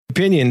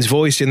Opinions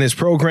voiced in this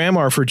program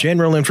are for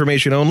general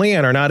information only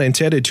and are not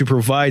intended to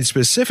provide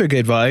specific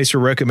advice or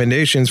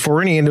recommendations for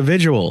any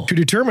individual. To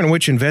determine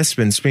which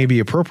investments may be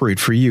appropriate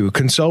for you,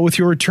 consult with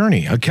your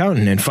attorney,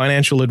 accountant, and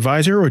financial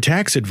advisor or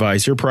tax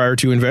advisor prior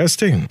to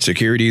investing.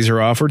 Securities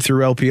are offered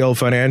through LPL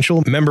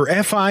Financial, member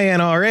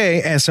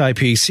FINRA,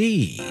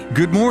 SIPC.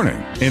 Good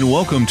morning, and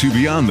welcome to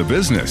Beyond the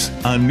Business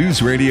on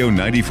News Radio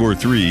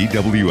 94.3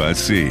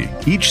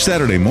 WSC. Each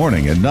Saturday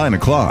morning at 9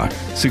 o'clock,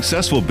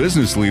 successful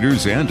business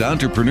leaders and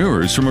entrepreneurs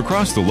from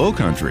across the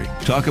Lowcountry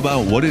talk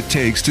about what it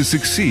takes to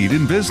succeed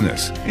in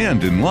business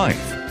and in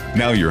life.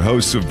 Now your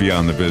hosts of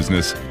Beyond the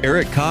Business,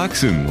 Eric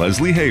Cox and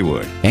Leslie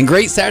Haywood. And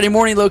great Saturday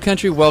morning,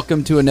 Lowcountry.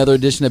 Welcome to another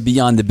edition of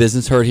Beyond the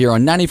Business, heard here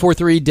on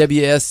 94.3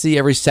 WSC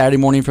every Saturday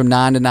morning from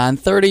 9 to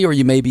 9:30, or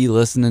you may be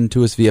listening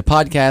to us via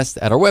podcast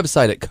at our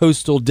website at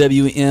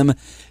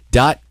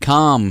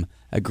coastalwm.com.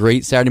 A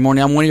great Saturday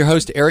morning. I'm one of your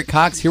hosts, Eric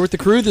Cox, here with the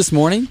crew this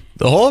morning.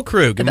 The whole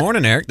crew. Good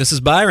morning, Eric. This is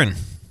Byron.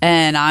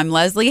 And I'm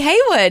Leslie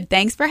Haywood.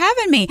 Thanks for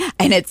having me.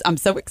 And I'm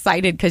so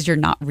excited because you're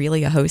not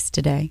really a host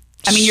today.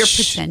 I mean, you're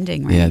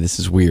pretending, right? Yeah, this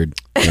is weird.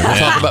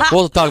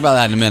 We'll talk about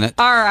that in a minute.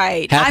 All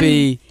right.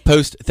 Happy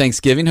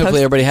post-Thanksgiving.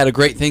 Hopefully everybody had a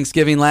great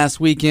Thanksgiving last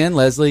weekend.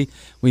 Leslie,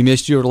 we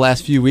missed you over the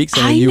last few weeks.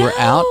 I know you were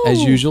out,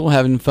 as usual,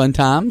 having fun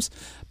times.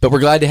 But we're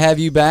glad to have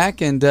you back.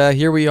 And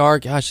here we are.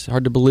 Gosh, it's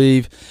hard to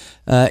believe.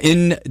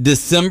 In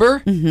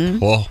December,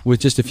 with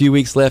just a few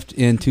weeks left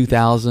in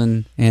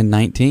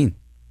 2019.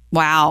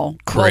 Wow.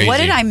 Crazy. Well,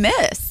 what did I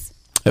miss?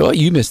 Well,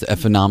 you missed a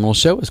phenomenal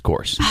show, of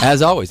course,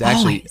 as always.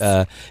 Actually,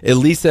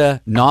 Elisa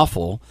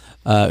Knopfel,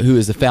 who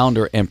is the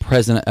founder and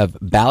president of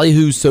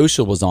Ballyhoo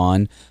Social, was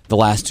on the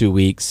last 2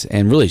 weeks,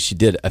 and really she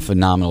did a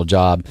phenomenal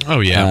job.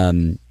 Oh, yeah.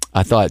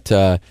 I thought,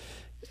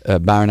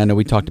 Byron, I know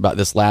we talked about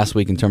this last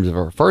week in terms of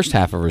her first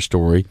half of her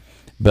story,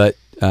 but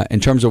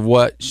in terms of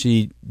what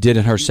she did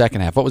in her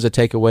second half, what was a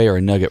takeaway or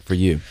a nugget for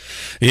you?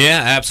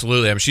 Yeah,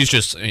 absolutely. I mean, she's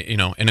just,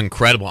 an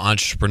incredible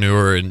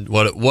entrepreneur, and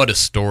what a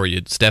story.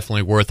 It's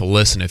definitely worth a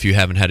listen if you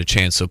haven't had a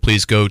chance. So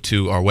please go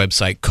to our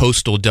website,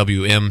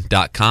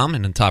 coastalwm.com,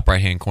 and in the top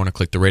right-hand corner,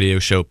 click the radio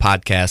show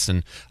podcast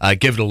and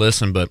give it a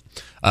listen. But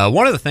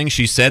one of the things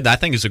she said that I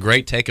think is a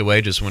great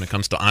takeaway just when it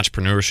comes to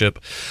entrepreneurship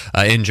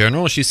in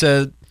general, she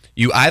said,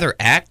 you either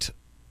act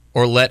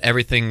or let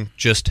everything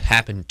just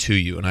happen to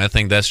you. And I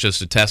think that's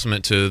just a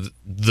testament to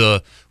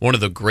one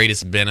of the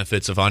greatest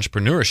benefits of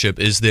entrepreneurship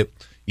is that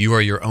you are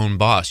your own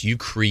boss. You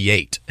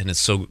create, and it's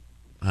so.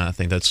 I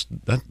think that's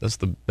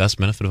the best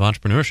benefit of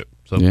entrepreneurship.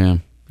 So yeah.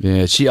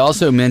 She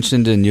also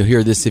mentioned, and you'll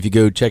hear this if you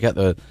go check out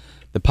the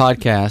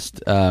podcast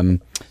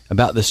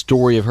about the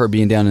story of her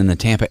being down in the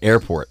Tampa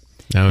airport.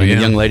 And the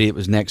young lady that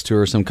was next to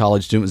her, some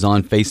college student, was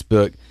on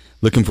Facebook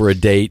looking for a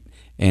date.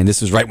 And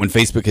this was right when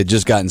Facebook had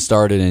just gotten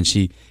started, and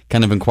she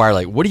kind of inquired,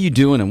 like, what are you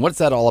doing, and what's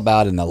that all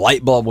about? And the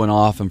light bulb went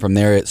off, and from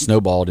there it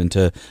snowballed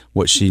into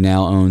what she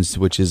now owns,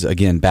 which is,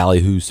 again,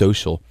 Ballyhoo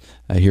Social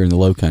here in the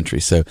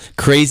Lowcountry. So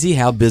crazy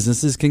how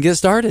businesses can get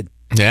started.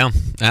 Yeah,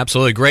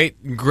 absolutely.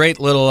 Great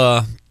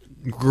little,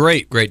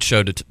 great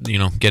show to,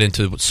 get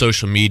into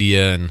social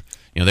media, and,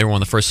 they were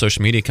one of the first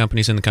social media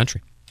companies in the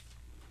country.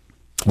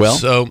 Well,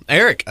 so,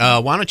 Eric,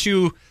 why don't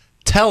you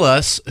tell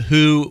us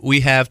who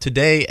we have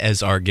today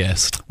as our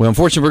guest? Well,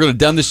 unfortunately, we're going to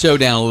dumb the show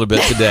down a little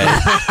bit today.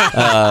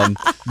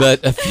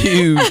 But a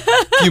few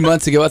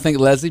months ago, I think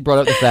Leslie brought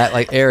up the fact,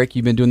 like, Eric,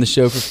 you've been doing the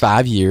show for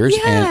 5 years,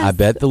 and I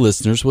bet the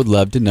listeners would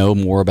love to know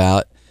more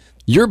about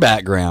your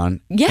background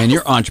and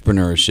your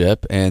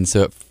entrepreneurship. And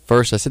so at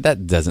first I said,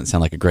 that doesn't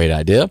sound like a great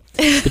idea.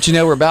 But,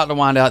 we're about to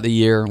wind out the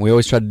year, and we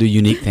always try to do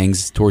unique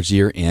things towards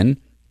year end.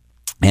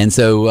 And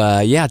so,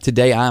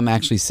 today I'm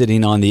actually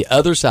sitting on the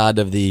other side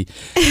of the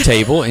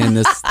table in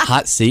this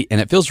hot seat, and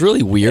it feels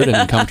really weird and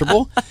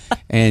uncomfortable.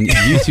 And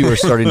you two are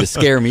starting to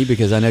scare me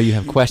because I know you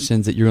have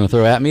questions that you're going to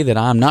throw at me that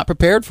I'm not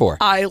prepared for.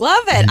 I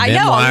love it. I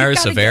know.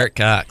 Memoirs of Eric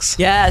Cox.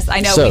 Yes,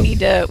 I know. So, we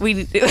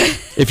need to.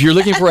 If you're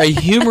looking for a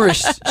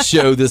humorous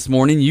show this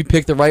morning, you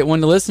picked the right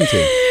one to listen to.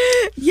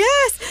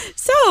 Yes.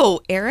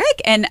 So,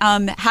 Eric, and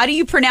how do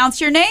you pronounce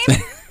your name?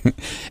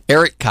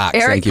 Eric Cox.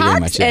 Thank you very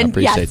much. Yeah, I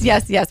appreciate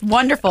it. Yes.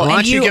 Wonderful. Why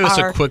don't you give us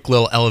a quick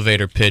little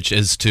elevator pitch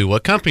as to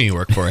what company you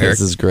work for, Eric?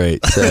 This is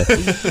great.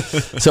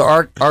 So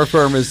our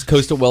firm is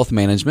Coastal Wealth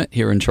Management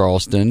here in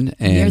Charleston.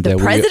 And you're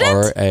the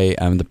president?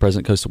 I'm the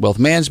president of Coastal Wealth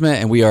Management,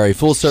 and we are a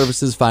full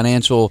services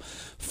financial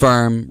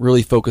firm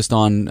really focused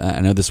on, I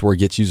know this word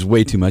gets used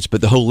way too much,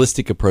 but the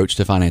holistic approach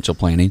to financial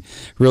planning.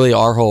 Really,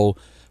 our whole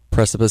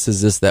precipice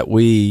is this, that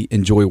we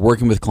enjoy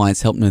working with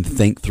clients, helping them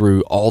think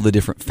through all the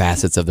different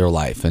facets of their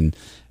life. And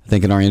I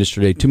think in our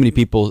industry today, too many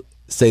people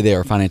say they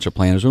are financial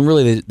planners when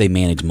really they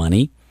manage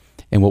money.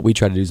 And what we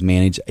try to do is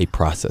manage a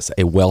process,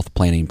 a wealth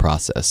planning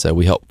process. So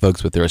we help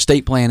folks with their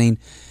estate planning,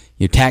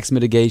 tax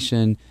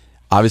mitigation,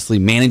 obviously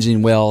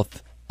managing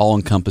wealth, all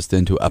encompassed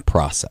into a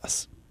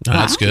process. Oh,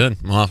 that's good.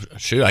 Well,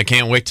 shoot, I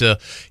can't wait to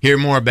hear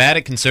more about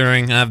it,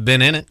 considering I've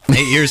been in it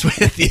 8 years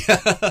with you.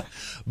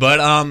 But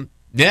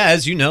Yeah,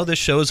 as you know, this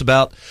show is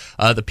about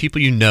the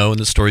people you know and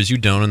the stories you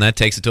don't, and that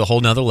takes it to a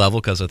whole nother level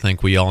because I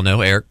think we all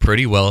know Eric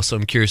pretty well, so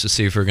I'm curious to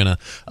see if we're going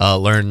to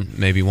learn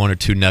maybe one or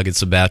two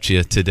nuggets about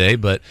you today.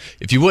 But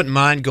if you wouldn't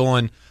mind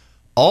going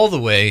all the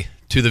way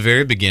to the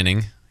very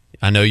beginning,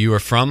 I know you are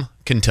from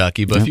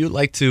Kentucky, but if you would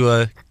like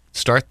to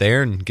start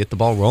there and get the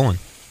ball rolling.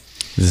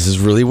 This is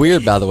really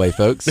weird, by the way,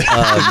 folks.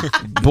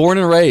 Born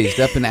and raised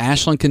up in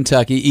Ashland,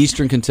 Kentucky,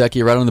 eastern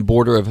Kentucky, right on the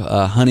border of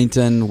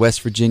Huntington,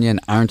 West Virginia,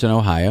 and Ironton,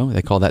 Ohio.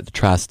 They call that the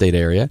tri-state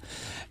area.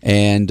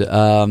 And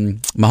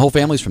my whole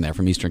family's from there,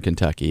 from eastern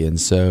Kentucky. And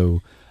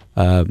so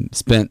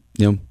spent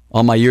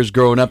all my years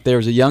growing up there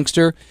as a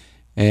youngster.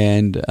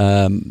 And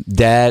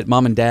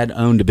mom and dad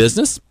owned a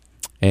business.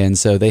 And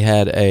so they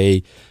had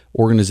a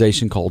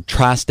organization called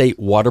Tri-State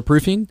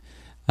Waterproofing.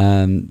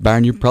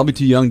 Byron, you're probably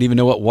too young to even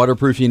know what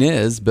waterproofing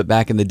is, but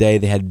back in the day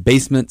they had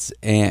basements,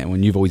 and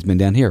when you've always been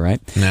down here, right?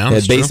 No, they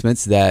had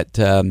basements that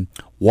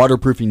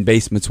waterproofing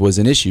basements was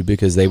an issue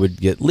because they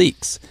would get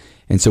leaks.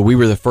 And so we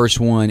were the first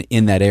one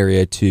in that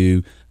area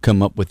to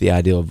come up with the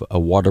idea of a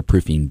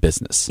waterproofing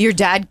business. Your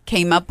dad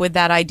came up with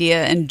that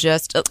idea, and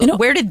just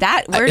where did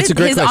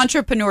his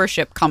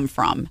entrepreneurship come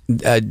from?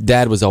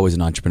 Dad was always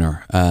an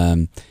entrepreneur.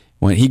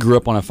 When he grew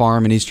up on a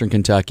farm in eastern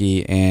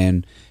Kentucky,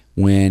 and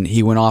when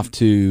he went off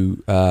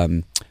to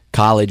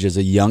college as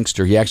a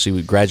youngster, he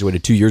actually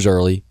graduated 2 years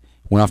early,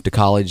 went off to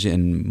college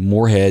in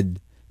Moorhead,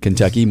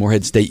 Kentucky,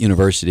 Moorhead State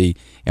University.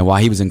 And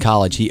while he was in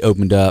college, he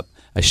opened up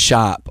a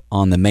shop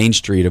on the main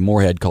street of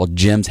Moorhead called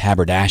Jim's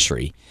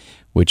Haberdashery,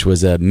 which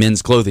was a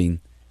men's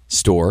clothing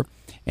store.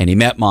 And he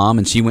met Mom,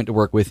 and she went to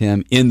work with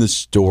him in the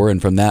store.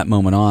 And from that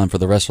moment on, for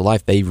the rest of their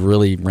life, they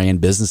really ran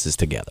businesses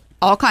together.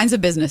 All kinds of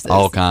businesses.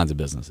 All kinds of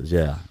businesses,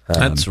 yeah.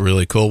 That's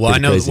really cool. Well, I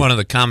know crazy. one of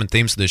the common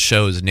themes of this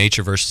show is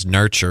nature versus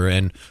nurture,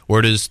 and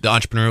where does the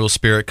entrepreneurial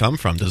spirit come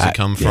from? Does it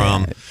come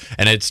from,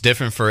 and it's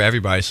different for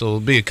everybody, so it'll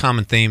be a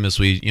common theme as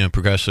we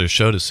progress through the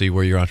show to see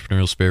where your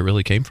entrepreneurial spirit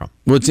really came from.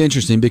 Well, it's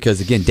interesting because,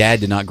 again, Dad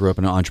did not grow up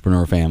in an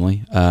entrepreneur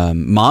family.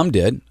 Mom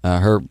did.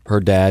 Her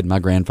dad, my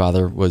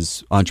grandfather,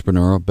 was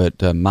entrepreneurial,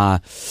 but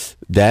my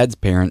dad's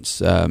parents,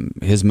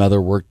 his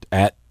mother worked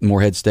at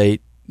Moorhead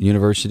State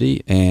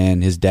University,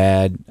 and his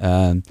dad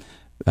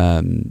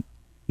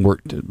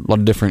worked a lot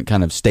of different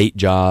kind of state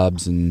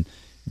jobs and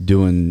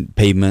doing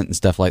pavement and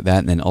stuff like that,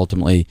 and then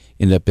ultimately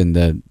ended up in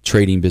the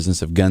trading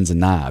business of guns and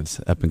knives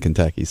up in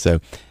Kentucky. So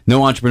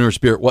no entrepreneur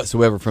spirit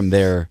whatsoever from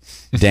there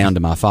down to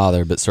my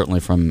father, but certainly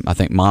from, I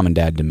think, Mom and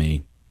Dad to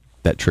me,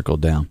 that trickled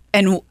down.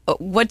 And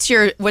what's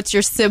your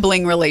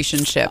sibling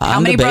relationship? How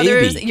I'm many the baby.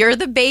 brothers? You're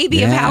the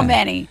baby of how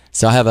many?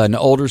 So I have an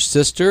older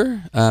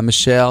sister,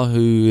 Michelle,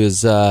 who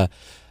is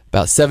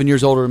about 7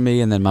 years older than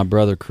me, and then my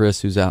brother Chris,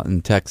 who's out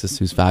in Texas,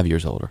 who's 5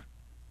 years older.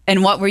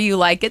 And what were you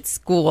like at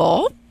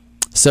school?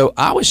 So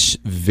I was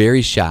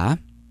very shy.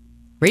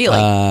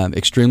 Really?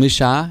 Extremely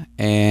shy,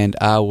 and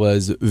I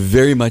was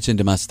very much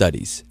into my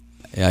studies.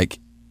 Like,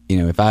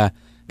 if I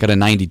got a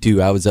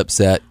 92, I was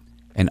upset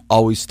and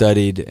always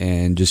studied,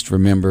 and just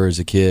remember as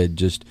a kid,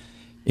 just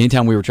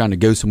anytime we were trying to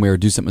go somewhere or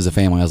do something as a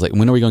family, I was like,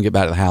 when are we going to get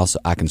back to the house so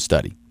I can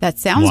study? That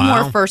sounds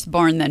more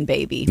firstborn than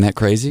baby. Isn't that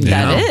crazy?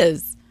 Yeah. That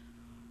is.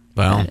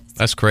 Wow,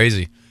 that's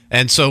crazy.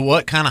 And so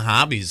what kind of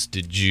hobbies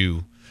did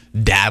you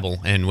dabble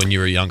in when you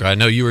were younger? I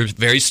know you were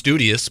very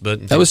studious,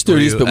 but... I was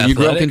studious, but when you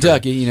grew up in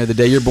Kentucky, the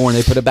day you're born,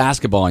 they put a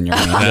basketball in your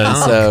hand. And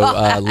so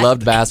I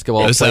loved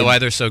basketball. Is that why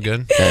they're so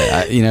good?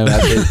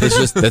 It's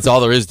just, that's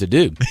all there is to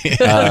do.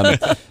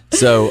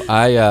 So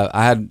I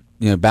had...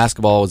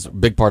 basketball was a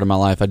big part of my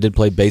life. I did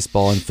play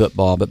baseball and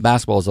football, but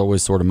basketball was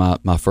always sort of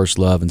my first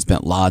love, and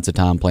spent lots of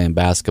time playing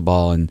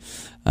basketball. And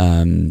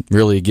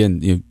really,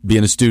 again,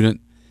 being a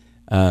student,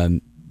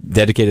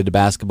 dedicated to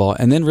basketball,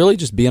 and then really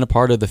just being a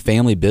part of the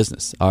family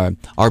business.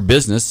 Our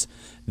business,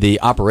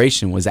 the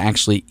operation was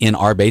actually in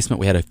our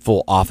basement. We had a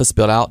full office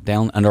built out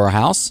down under our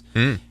house.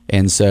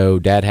 And so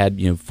Dad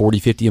had 40,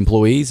 50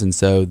 employees, and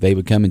so they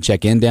would come and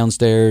check in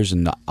downstairs,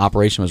 and the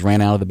operation was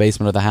ran out of the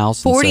basement of the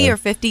house. 40 or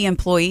 50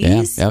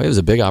 employees? Yeah, it was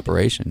a big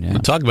operation. Yeah.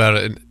 Talk about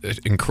an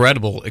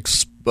incredible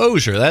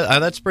exposure.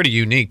 That's pretty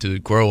unique to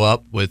grow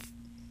up with,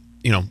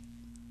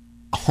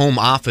 a home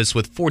office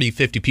with 40,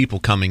 50 people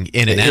coming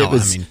in and out.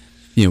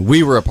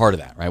 We were a part of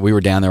that, right? We were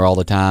down there all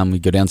the time.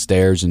 We'd go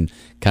downstairs, and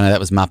kind of that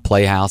was my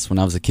playhouse when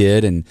I was a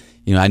kid. And,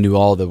 I knew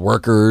all the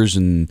workers,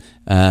 and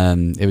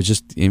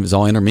it was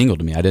all intermingled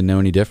to me. I didn't know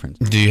any difference.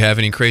 Do you have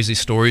any crazy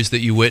stories that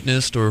you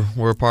witnessed or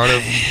were a part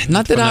of?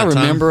 Not that I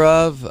remember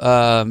of.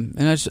 And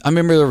I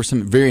remember there were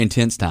some very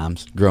intense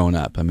times growing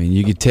up.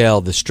 You could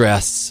tell the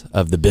stress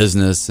of the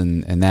business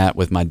and that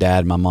with my dad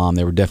and my mom.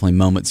 There were definitely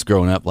moments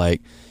growing up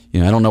like,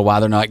 I don't know why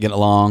they're not getting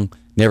along.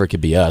 Never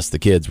could be us. The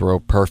kids were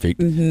all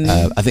perfect.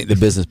 I think the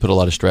business put a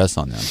lot of stress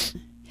on them.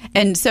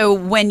 And so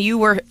when you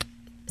were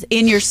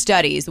in your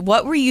studies,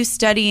 what were you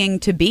studying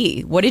to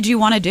be? What did you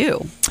want to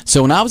do?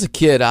 So when I was a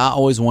kid, I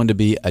always wanted to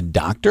be a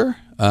doctor.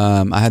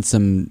 I had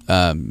some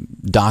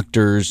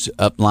doctors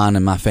upline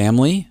in my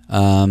family.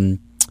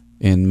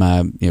 In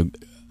my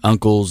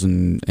uncles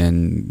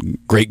and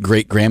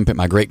great-great-grandpa.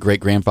 My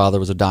great-great-grandfather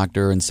was a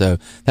doctor, and so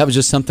that was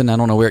just something, I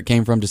don't know where it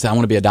came from, just I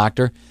want to be a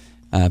doctor.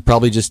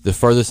 Probably just the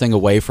furthest thing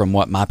away from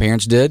what my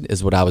parents did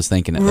is what I was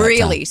thinking at that time.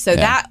 Really? So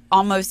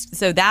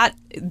that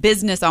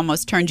business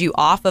almost turned you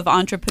off of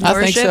entrepreneurship?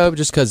 I think so,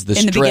 just because the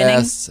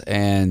stress,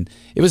 and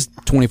it was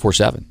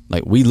 24/7.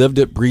 Like, we lived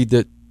it, breathed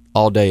it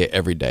all day,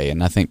 every day.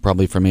 And I think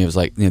probably for me, it was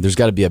like, there's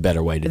got to be a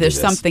better way to do this.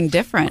 There's something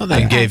different. Well,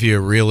 that gave you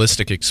a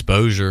realistic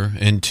exposure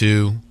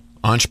into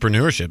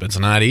entrepreneurship. It's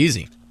not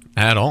easy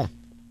at all.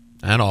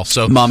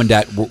 So Mom and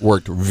Dad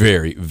worked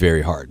very,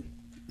 very hard.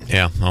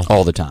 Yeah, well,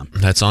 all the time.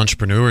 That's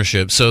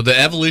entrepreneurship. So the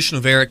evolution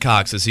of Eric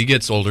Cox, as he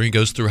gets older, he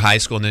goes through high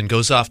school and then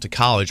goes off to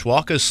college.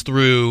 Walk us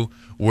through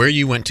where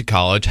you went to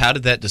college. How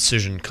did that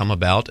decision come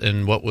about,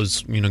 and what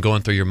was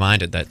going through your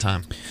mind at that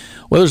time?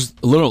 Well, there's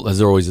a little, as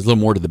there always is, a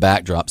little more to the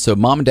backdrop. So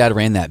Mom and Dad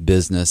ran that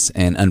business,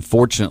 and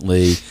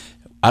unfortunately,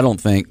 I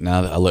don't think,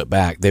 now that I look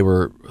back, they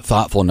were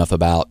thoughtful enough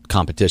about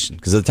competition.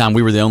 Because at the time,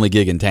 we were the only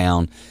gig in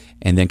town.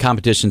 And then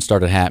competition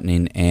started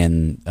happening,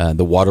 and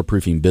the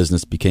waterproofing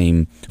business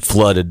became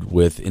flooded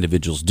with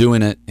individuals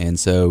doing it. And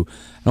so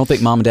I don't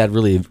think Mom and Dad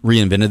really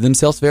reinvented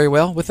themselves very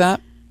well with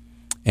that.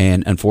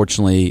 And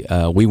unfortunately,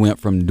 we went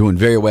from doing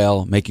very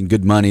well, making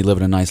good money,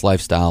 living a nice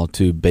lifestyle,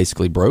 to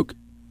basically broke.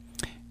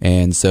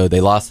 And so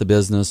they lost the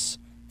business.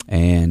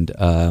 And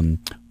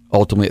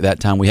ultimately at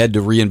that time, we had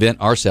to reinvent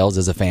ourselves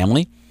as a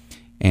family.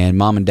 And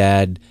Mom and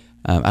Dad,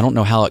 I don't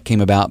know how it came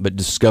about, but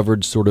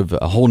discovered sort of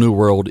a whole new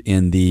world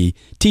in the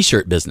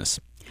T-shirt business.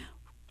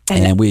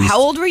 And how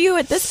old were you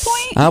at this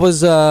point? I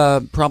was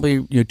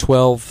probably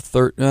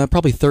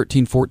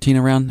 13, 14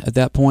 around at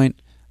that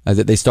point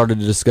that they started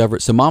to discover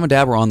it. So Mom and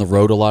Dad were on the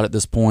road a lot at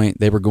this point.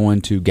 They were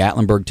going to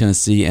Gatlinburg,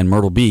 Tennessee, and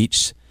Myrtle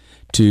Beach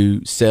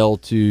to sell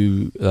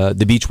to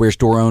the beachwear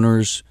store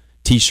owners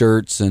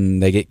T-shirts,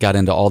 and they got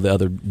into all the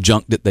other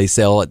junk that they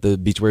sell at the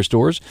beachwear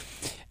stores.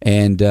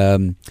 And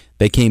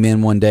they came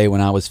in one day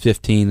when I was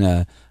 15.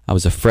 I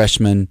was a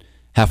freshman,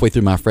 halfway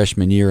through my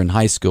freshman year in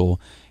high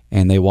school,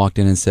 and they walked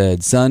in and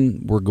said,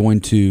 "Son, we're going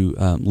to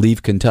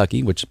leave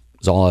Kentucky," which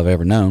is all I've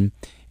ever known,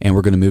 "and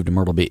we're going to move to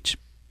Myrtle Beach."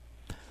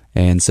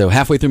 And so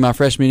halfway through my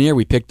freshman year,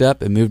 we picked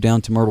up and moved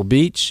down to Myrtle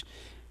Beach.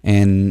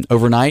 And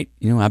overnight,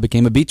 I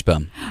became a beach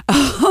bum.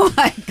 Oh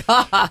my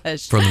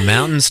gosh! From the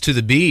mountains to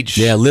the beach.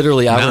 Yeah,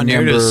 literally. I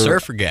remember to the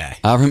surfer guy.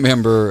 I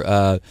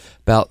remember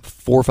about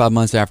 4 or 5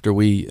 months after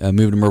we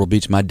moved to Myrtle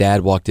Beach, my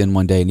dad walked in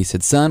one day and he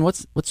said, "Son,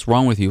 what's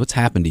wrong with you? What's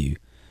happened to you?"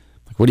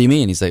 Like, "What do you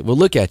mean?" He's like, "Well,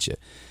 look at you."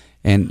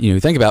 And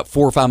think about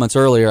 4 or 5 months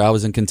earlier, I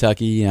was in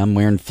Kentucky. I'm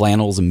wearing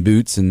flannels and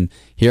boots, and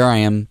here I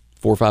am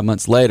 4 or 5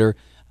 months later.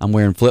 I'm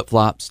wearing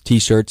flip-flops,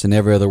 T-shirts, and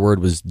every other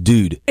word was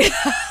dude.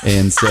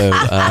 And so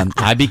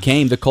I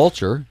became the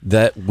culture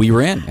that we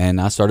were in.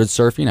 And I started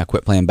surfing. I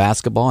quit playing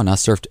basketball, and I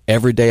surfed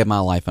every day of my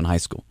life in high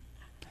school.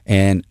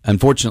 And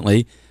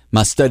unfortunately,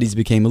 my studies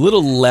became a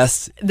little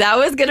less that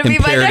was going to be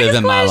my next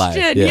in my life.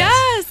 question.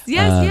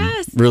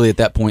 Yes. Really, at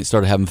that point,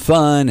 started having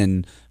fun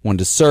and wanted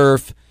to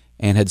surf,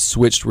 and had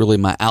switched really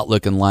my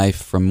outlook in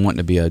life from wanting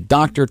to be a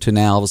doctor to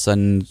now all of a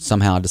sudden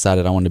somehow I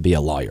decided I wanted to be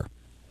a lawyer.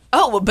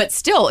 Oh, but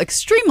still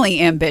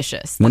extremely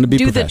ambitious. Wanted to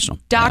be professional.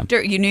 The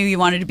doctor, you knew you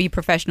wanted to be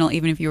professional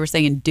even if you were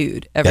saying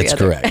dude every That's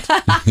other. correct.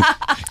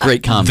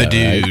 Great combo. The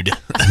dude.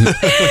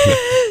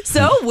 Right?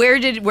 So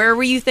where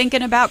were you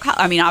thinking about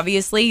I mean,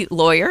 obviously,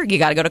 lawyer, you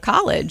got to go to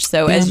college.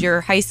 So as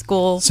your high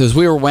school... So as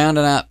we were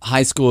rounding out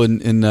high school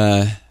in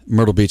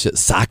Myrtle Beach at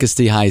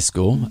Socastee High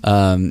School,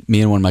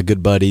 me and one of my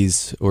good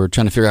buddies were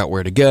trying to figure out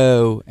where to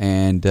go.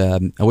 And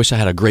I wish I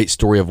had a great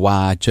story of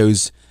why I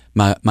chose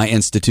my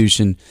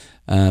institution.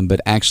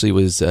 But actually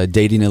was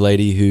dating a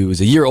lady who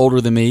was a year older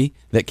than me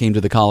that came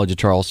to the College of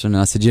Charleston.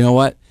 And I said, "You know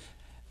what?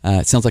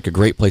 It sounds like a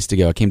great place to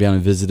go." I came down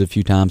and visited a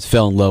few times,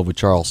 fell in love with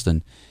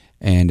Charleston.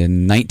 And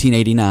in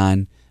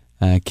 1989,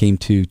 came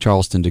to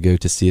Charleston to go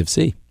to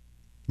CFC.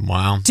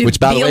 Wow. Which,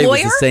 by the way,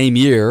 was the same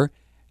year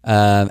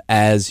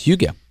as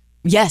Hugo.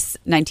 Yes,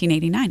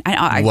 1989.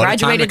 I what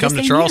graduated a time to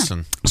come to Charleston.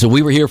 Year. So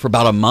we were here for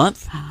about a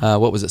month.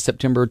 What was it,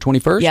 September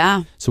 21st?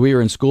 Yeah. So we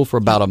were in school for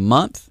about a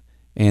month.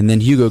 And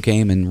then Hugo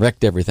came and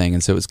wrecked everything,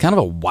 and so it was kind of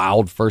a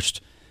wild first,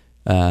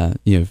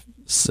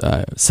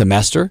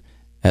 semester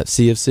at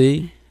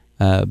CFC,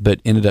 but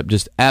ended up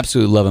just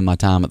absolutely loving my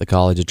time at the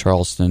College of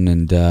Charleston,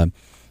 and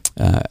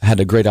had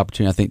a great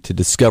opportunity, I think, to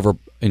discover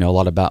a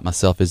lot about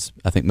myself, as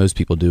I think most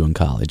people do in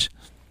college.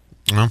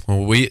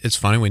 Well, it's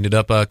funny. We ended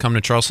up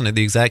coming to Charleston at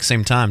the exact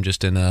same time,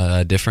 just in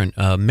a different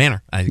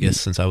manner, I guess,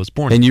 since I was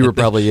born. And you were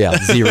probably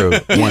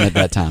 0-1 at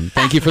that time.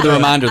 Thank you for the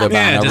reminder, though,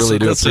 Brian. I really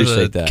do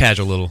appreciate that.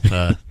 Casual little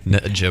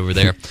nudge over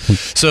there.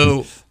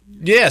 So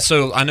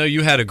I know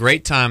you had a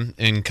great time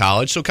in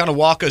college. So kind of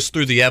walk us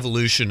through the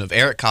evolution of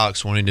Eric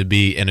Cox wanting to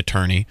be an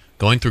attorney,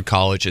 going through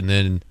college, and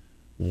then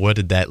what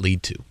did that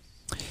lead to?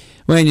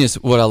 Well, and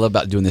just what I love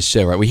about doing this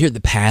show, right? We hear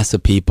the past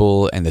of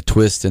people and the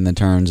twists and the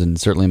turns, and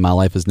certainly my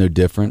life is no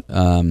different.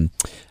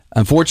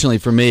 Unfortunately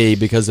for me,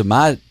 because of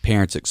my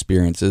parents'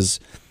 experiences,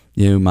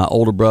 my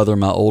older brother,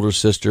 my older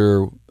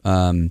sister,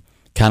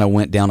 kind of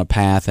went down a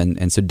path.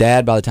 And so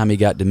Dad, by the time he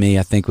got to me,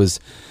 I think was,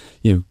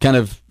 kind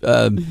of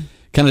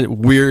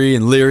weary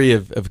and leery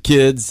of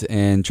kids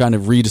and trying to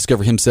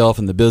rediscover himself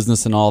and the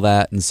business and all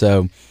that. And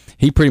so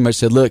he pretty much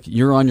said, look,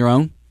 you're on your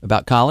own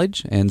about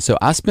college. And so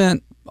I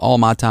spent all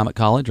my time at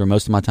college, or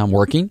most of my time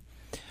working,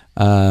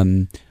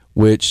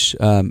 which,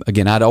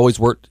 again, I'd always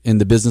worked in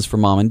the business for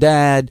Mom and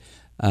Dad.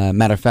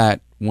 Matter of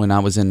fact, when I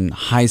was in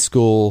high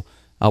school,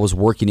 I was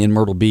working in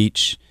Myrtle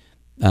Beach,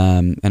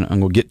 and I'm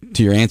going to get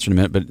to your answer in a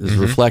minute, but it's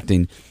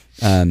reflecting,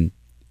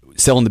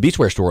 selling the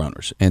beachwear store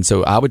owners. And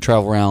so I would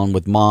travel around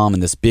with Mom in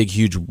this big,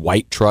 huge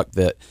white truck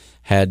that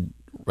had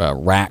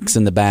racks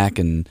in the back,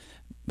 and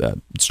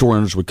store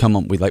owners would come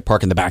on. We'd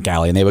park in the back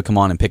alley, and they would come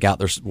on and pick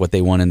out what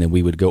they wanted, and then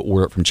we would go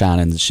order it from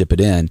China and ship it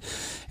in.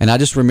 And I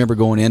just remember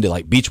going into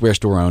beachwear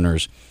store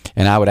owners,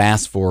 and I would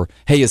ask for,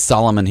 hey, is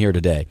Solomon here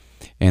today?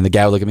 And the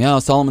guy would look at me, oh,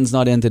 Solomon's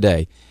not in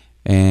today,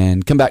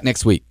 and come back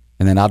next week.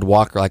 And then I'd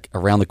walk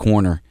around the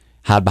corner,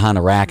 hide behind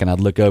a rack, and I'd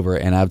look over,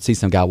 and I'd see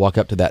some guy walk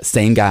up to that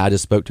same guy I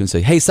just spoke to and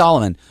say, hey,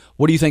 Solomon,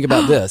 what do you think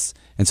about this?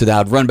 And so then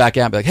I'd run back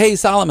out and be like, hey,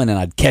 Solomon, and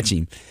I'd catch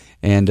him.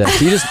 And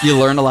so you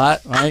learn a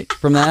lot, right,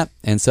 from that.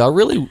 And so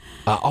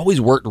I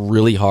always worked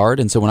really hard.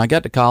 And so when I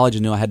got to college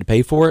and knew I had to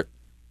pay for it,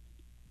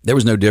 there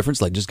was no difference.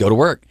 Just go to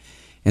work.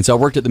 And so I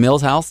worked at the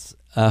Mills House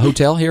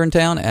Hotel here in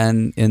town,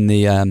 and in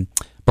the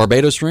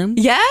Barbados room,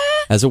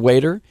 as a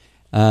waiter,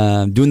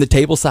 doing the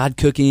tableside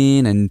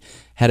cooking, and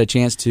had a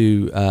chance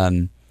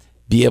to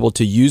be able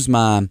to use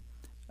my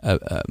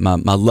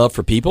love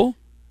for people.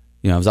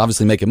 I was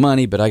obviously making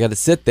money, but I got to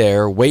sit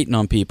there waiting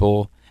on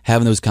people,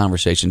 having those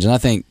conversations. And I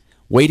think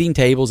waiting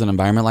tables in an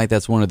environment like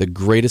that's one of the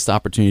greatest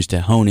opportunities to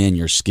hone in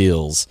your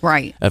skills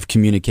of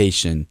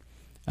communication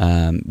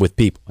with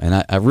people.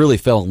 And I really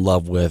fell in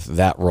love with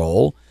that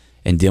role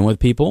and dealing with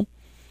people.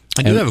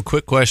 I do have a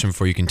quick question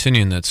before you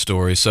continue in that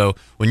story. So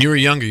when you were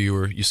younger,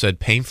 you said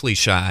painfully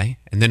shy,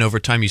 and then over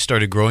time you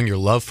started growing your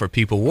love for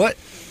people. What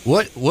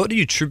do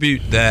you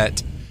attribute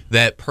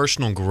that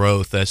personal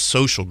growth, that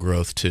social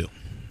growth to?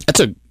 That's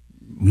a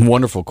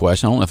wonderful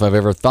question. I don't know if I've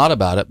ever thought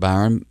about it,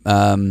 Byron.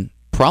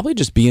 Probably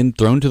just being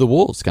thrown to the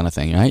wolves kind of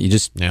thing, right?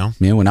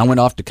 When I went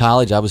off to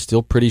college, I was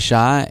still pretty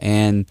shy,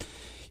 and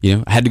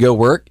I had to go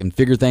work and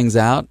figure things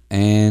out.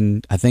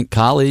 And I think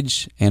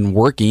college and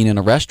working in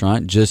a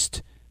restaurant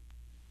just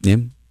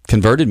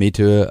converted me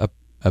to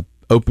a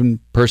open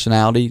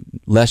personality,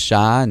 less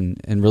shy,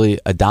 and really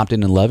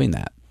adopting and loving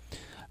that.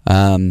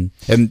 And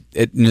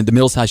at the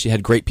Mills House, you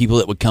had great people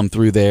that would come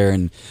through there,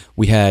 and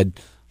we had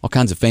all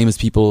kinds of famous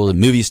people and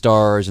movie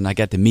stars, and I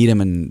got to meet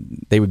them,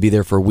 and they would be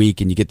there for a week,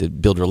 and you get to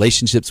build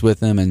relationships with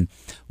them. And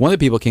one of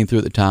the people who came through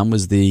at the time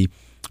was the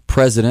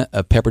president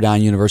of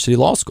Pepperdine University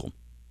Law School.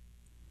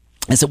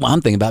 I said, well, I'm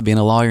thinking about being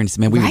a lawyer. And he said,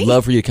 man, we would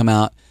love for you to come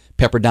out,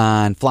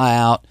 Pepperdine, fly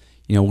out.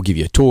 We'll give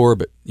you a tour,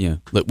 but,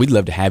 look, we'd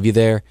love to have you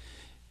there.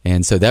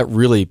 And so that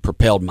really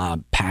propelled my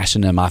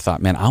passion, and I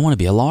thought, man, I want to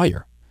be a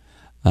lawyer.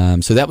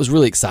 So that was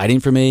really exciting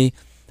for me.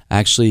 I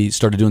actually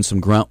started doing some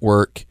grunt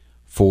work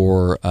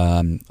for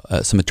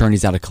some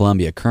attorneys out of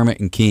Columbia, Kermit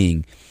and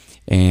King.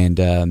 And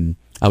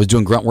I was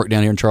doing grunt work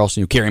down here in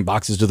Charleston, carrying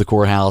boxes to the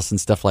courthouse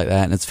and stuff like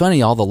that. And it's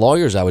funny, all the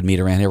lawyers I would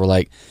meet around here were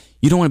like,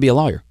 you don't want to be a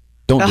lawyer.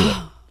 Don't do it.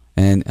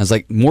 And I was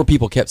like, more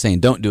people kept saying,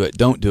 don't do it,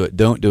 don't do it,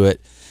 don't do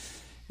it.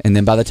 And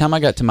then by the time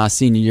I got to my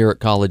senior year at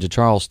College of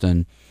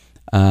Charleston,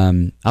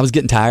 I was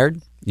getting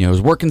tired. I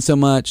was working so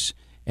much,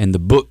 and the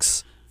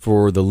books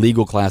for the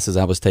legal classes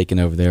I was taking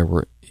over there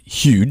were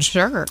huge.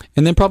 Sure.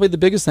 And then probably the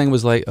biggest thing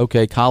was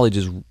okay, college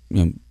is,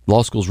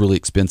 law school is really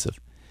expensive.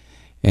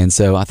 And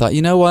so I thought,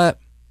 you know what?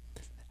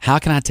 How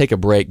can I take a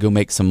break, go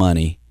make some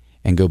money,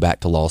 and go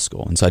back to law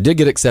school? And so I did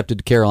get accepted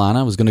to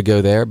Carolina. I was going to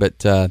go there, but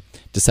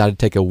decided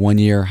to take a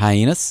 1-year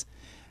hiatus.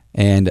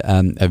 And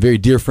a very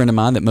dear friend of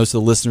mine that most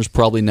of the listeners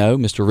probably know,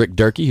 Mr. Rick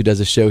Durkee, who does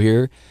a show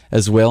here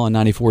as well on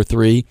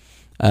 94.3,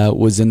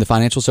 was in the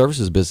financial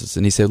services business.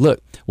 And he said,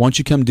 look, why don't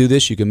you come do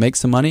this? You can make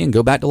some money and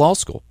go back to law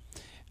school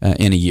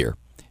in a year.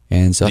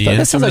 And so I thought,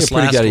 that sounds like a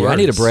pretty good idea. I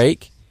need a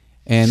break,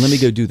 and let me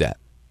go do that.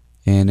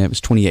 And it was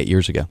 28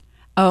 years ago.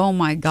 Oh,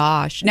 my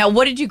gosh. Now,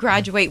 what did you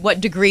graduate?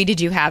 What degree did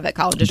you have at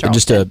College of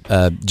Charleston? Just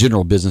a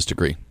general business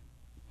degree.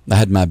 I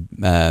had my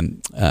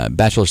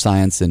Bachelor of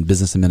Science in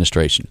Business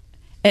Administration.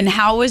 And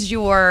how was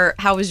your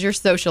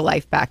social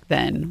life back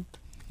then?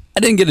 I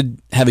didn't get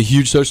to have a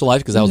huge social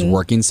life because I was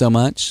working so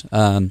much.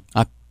 I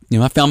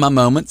found my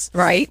moments.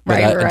 Right.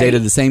 I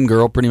dated the same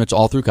girl pretty much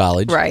all through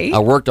college. Right. I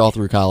worked all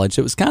through college.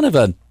 It was kind of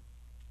a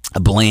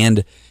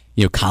bland,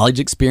 college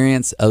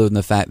experience, other than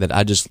the fact that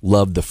I just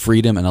loved the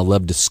freedom and I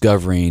loved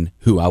discovering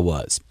who I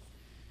was.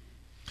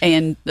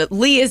 And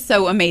Lee is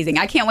so amazing.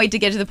 I can't wait to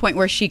get to the point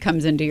where she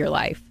comes into your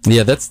life.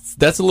 Yeah, that's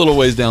a little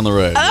ways down the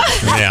road.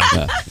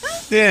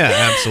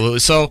 Yeah, absolutely.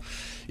 So,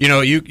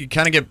 you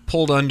kind of get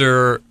pulled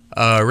under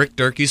Rick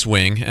Durkee's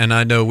wing, and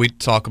I know we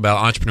talk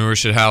about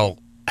entrepreneurship, how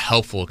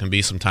helpful it can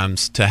be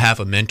sometimes to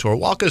have a mentor.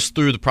 Walk us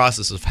through the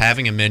process of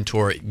having a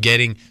mentor,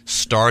 getting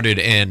started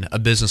in a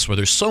business where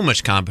there's so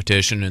much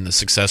competition and the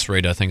success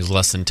rate, I think, is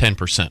less than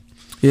 10%.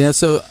 Yeah,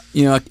 so,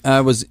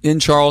 I was in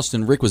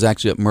Charleston. Rick was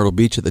actually at Myrtle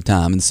Beach at the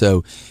time, and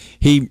so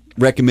he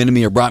recommended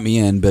me or brought me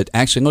in. But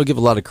actually, I'm going to give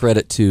a lot of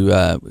credit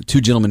to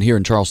two gentlemen here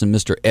in Charleston,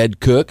 Mr.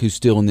 Ed Cook, who's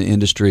still in the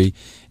industry,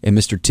 and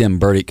Mr. Tim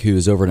Burdick, who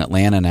is over in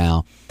Atlanta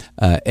now.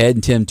 Ed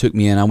and Tim took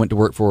me in. I went to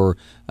work for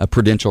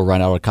Prudential right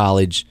out of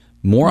college,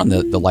 more on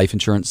the life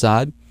insurance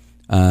side.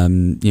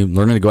 Learning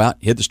to go out,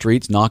 hit the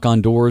streets, knock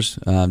on doors,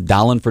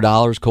 dialing for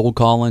dollars, cold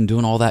calling,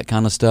 doing all that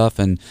kind of stuff.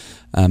 And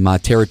my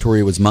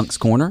territory was Moncks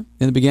Corner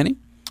in the beginning.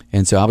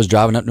 And so I was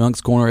driving up to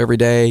Moncks Corner every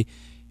day.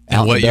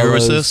 And what year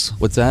was this?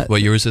 What's that?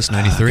 What year was this,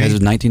 93? It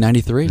was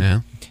 1993. Yeah.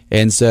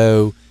 And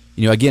so,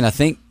 again, I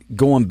think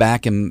going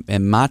back in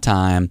my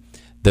time,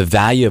 the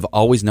value of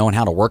always knowing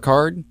how to work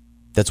hard,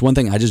 that's one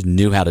thing I just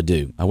knew how to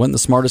do. I wasn't the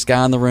smartest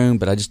guy in the room,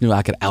 but I just knew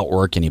I could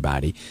outwork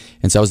anybody.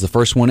 And so I was the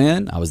first one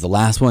in. I was the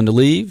last one to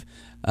leave.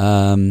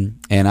 And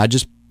I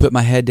just put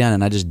my head down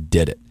and I just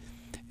did it.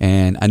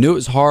 And I knew it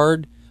was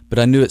hard, but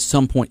I knew at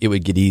some point it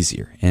would get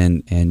easier.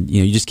 And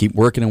you just keep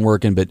working and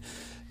working. But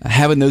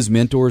having those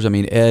mentors, I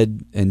mean,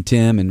 Ed and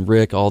Tim and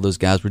Rick, all those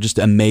guys were just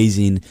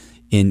amazing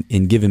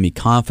in giving me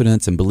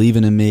confidence and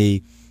believing in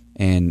me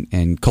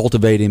and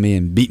cultivating me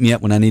and beating me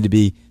up when I need to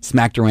be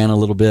smacked around a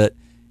little bit,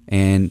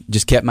 and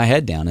just kept my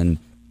head down. And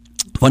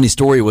funny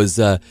story was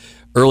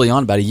early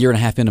on, about a year and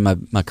a half into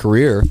my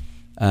career,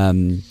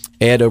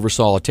 Ed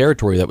oversaw a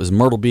territory that was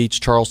Myrtle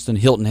Beach, Charleston,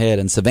 Hilton Head,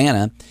 and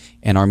Savannah.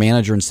 And our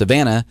manager in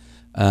Savannah,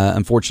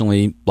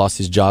 unfortunately, lost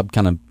his job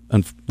kind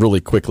of really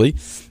quickly.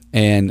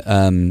 And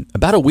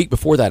about a week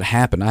before that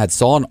happened, I had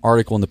saw an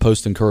article in the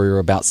Post and Courier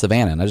about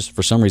Savannah, and I just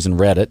for some reason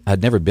read it.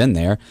 I'd never been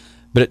there,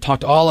 but it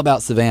talked all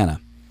about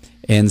Savannah.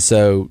 And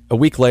so a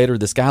week later,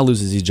 this guy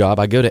loses his job.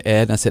 I go to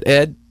Ed, and I said,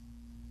 Ed,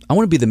 I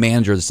want to be the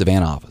manager of the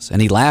Savannah office.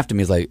 And he laughed at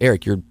me. He's like,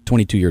 Eric, you're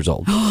 22 years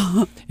old.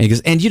 And he goes,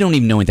 and you don't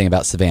even know anything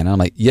about Savannah. I'm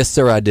like, yes,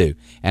 sir, I do.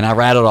 And I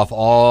rattled off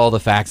all the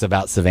facts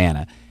about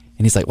Savannah.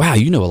 And he's like, wow,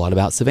 you know a lot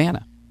about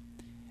Savannah.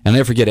 And I'll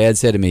never forget, Ed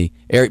said to me,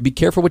 Eric, be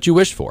careful what you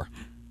wish for.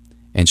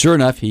 And sure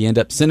enough, he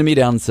ended up sending me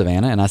down to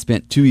Savannah, and I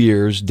spent 2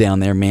 years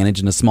down there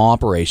managing a small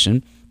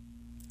operation.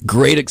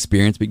 Great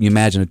experience, but you can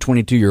imagine a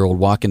 22-year-old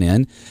walking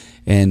in,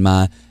 and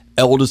my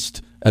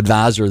eldest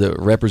advisor that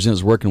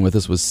represents working with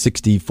us was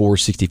 64,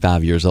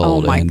 65 years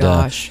old. Oh, my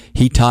gosh.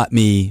 He taught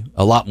me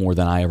a lot more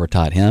than I ever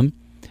taught him.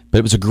 But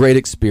it was a great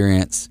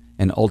experience,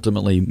 and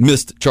ultimately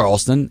missed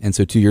Charleston. And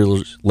so 2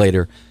 years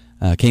later,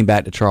 came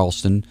back to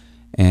Charleston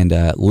and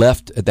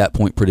left at that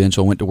point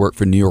Prudential, went to work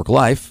for New York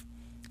Life,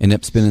 ended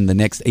up spending the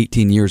next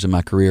 18 years of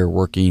my career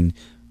working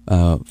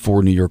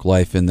for New York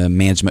Life in the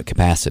management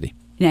capacity.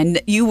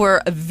 And you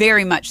were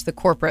very much the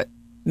corporate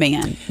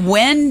man.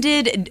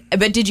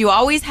 Did you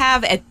always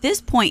have, at this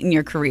point in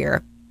your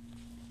career,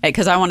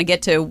 because I want to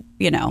get to,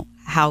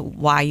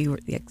 why you were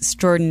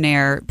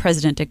the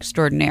president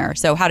extraordinaire.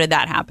 So how did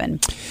that happen?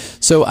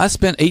 So I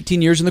spent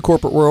 18 years in the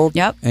corporate world.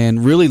 Yep.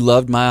 And really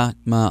loved my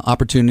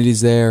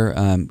opportunities there.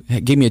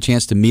 It gave me a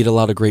chance to meet a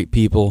lot of great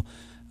people.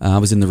 I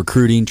was in the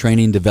recruiting,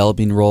 training,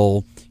 developing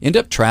role.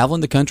 Ended up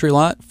traveling the country a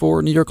lot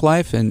for New York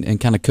Life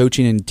and kind of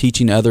coaching and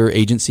teaching other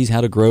agencies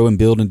how to grow and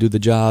build and do the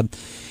job.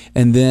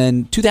 And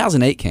then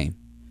 2008 came.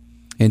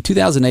 And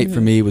 2008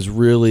 for me was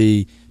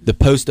really the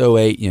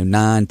post-08,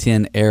 9,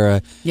 10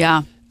 era.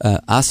 Yeah.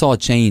 I saw a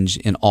change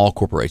in all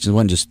corporations. It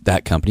wasn't just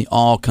that company.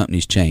 All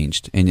companies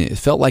changed. And it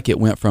felt like it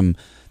went from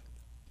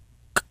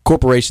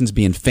corporations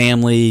being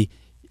family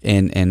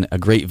and a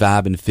great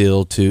vibe and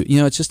feel to,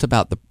 it's just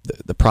about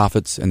the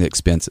profits and the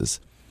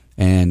expenses.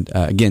 And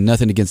again,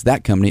 nothing against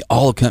that company.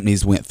 All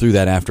companies went through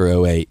that after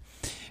 2008.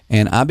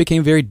 And I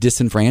became very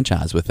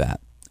disenfranchised with that.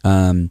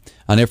 I'll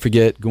never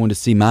forget going to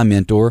see my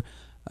mentor,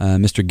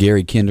 Mr.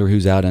 Gary Kinder,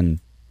 who's out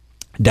in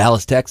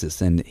Dallas,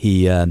 Texas. And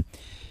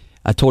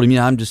I told him,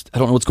 I don't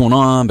know what's going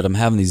on, but I'm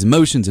having these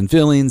emotions and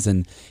feelings.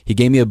 And he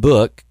gave me a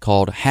book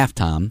called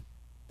Halftime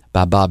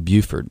by Bob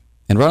Buford.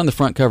 And right on the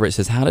front cover, it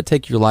says, How to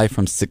Take Your Life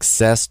from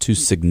Success to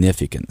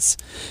Significance.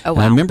 Oh, wow.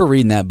 And I remember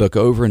reading that book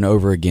over and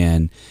over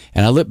again.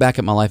 And I looked back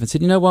at my life and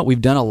said, you know what?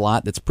 We've done a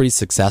lot that's pretty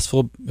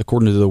successful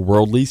according to the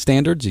worldly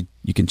standards.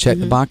 You can check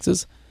the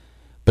boxes.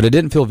 But it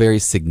didn't feel very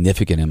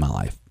significant in my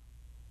life.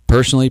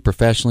 Personally,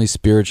 professionally,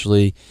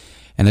 spiritually.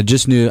 And I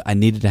just knew I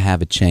needed to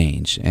have a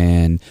change.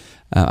 And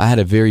I had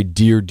a very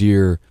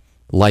dear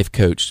life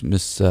coach,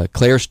 Miss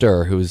Claire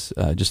Sturr, who was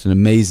just an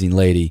amazing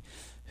lady,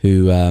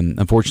 who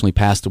unfortunately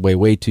passed away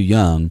way too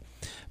young.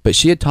 But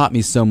she had taught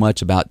me so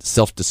much about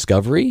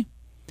self-discovery.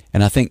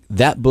 And I think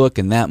that book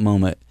and that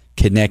moment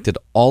connected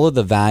all of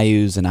the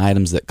values and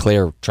items that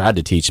Claire tried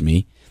to teach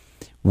me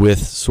with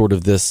sort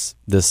of this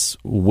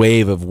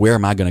wave of where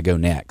am I going to go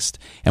next.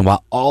 And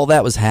while all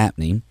that was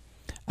happening,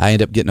 I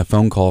ended up getting a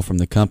phone call from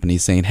the company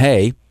saying,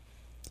 hey,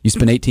 you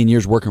spent 18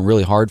 years working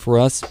really hard for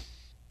us,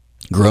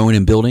 growing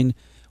and building.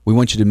 We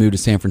want you to move to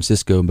San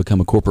Francisco and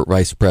become a corporate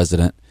vice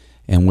president.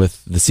 And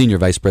with the senior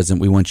vice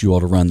president, we want you all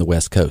to run the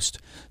West Coast.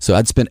 So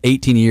I'd spent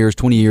 18 years,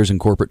 20 years in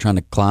corporate trying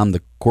to climb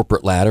the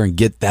corporate ladder and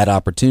get that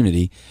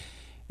opportunity.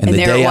 And the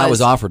day I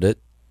was offered it,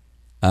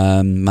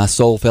 my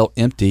soul felt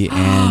empty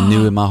and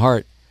knew in my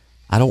heart,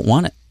 I don't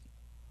want it.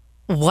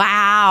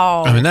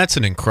 Wow. I mean, that's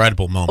an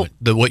incredible moment.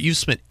 What you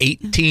spent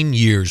 18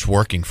 years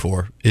working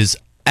for is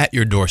at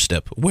your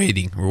doorstep,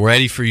 waiting,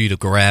 ready for you to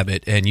grab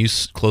it, and you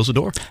close the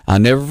door. I'll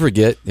never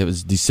forget, it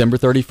was December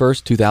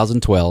 31st,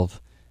 2012,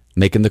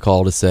 making the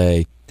call to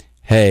say,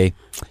 hey,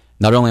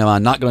 not only am I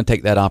not going to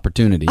take that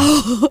opportunity,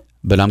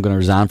 but I'm going to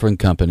resign from the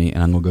company,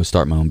 and I'm going to go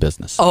start my own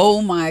business.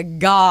 Oh, my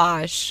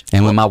gosh.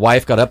 And when my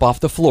wife got up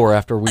off the floor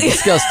after we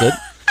discussed it,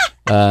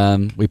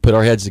 we put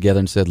our heads together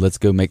and said, let's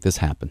go make this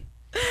happen.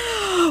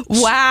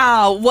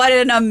 Wow, what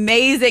an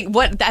amazing,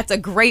 that's a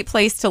great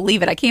place to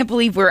leave it. I can't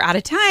believe we're out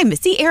of time.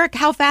 See, Eric,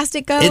 how fast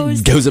it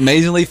goes? It goes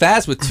amazingly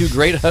fast with two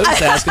great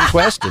hosts asking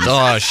questions.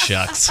 Oh,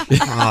 shucks.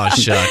 Oh,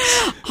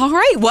 shucks. All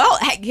right, well,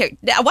 here,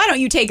 why don't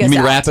you take us You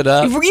out? wrap it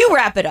up? You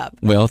wrap it up.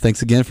 Well,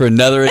 thanks again for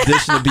another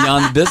edition of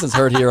Beyond the Business,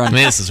 heard here on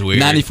This is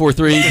weird.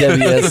 94.3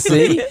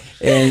 WSC.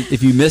 And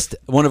if you missed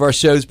one of our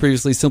shows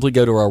previously, simply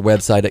go to our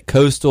website at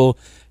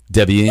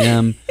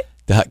coastalwm.com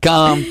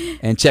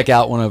and check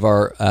out one of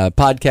our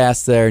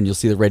podcasts there, and you'll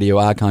see the radio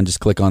icon. Just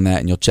click on that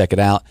and you'll check it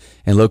out.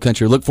 And Low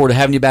Country, look forward to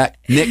having you back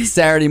next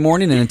Saturday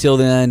morning. And until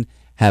then,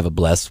 have a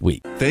blessed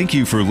week. Thank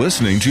you for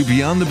listening to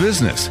Beyond the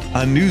Business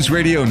on News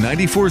Radio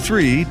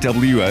 94.3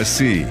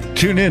 WSC.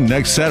 Tune in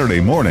next Saturday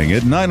morning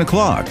at 9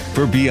 o'clock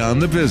for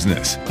Beyond the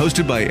Business,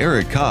 hosted by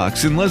Eric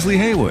Cox and Leslie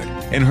Haywood,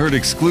 and heard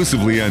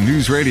exclusively on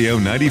News Radio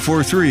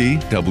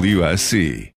 94.3 WSC.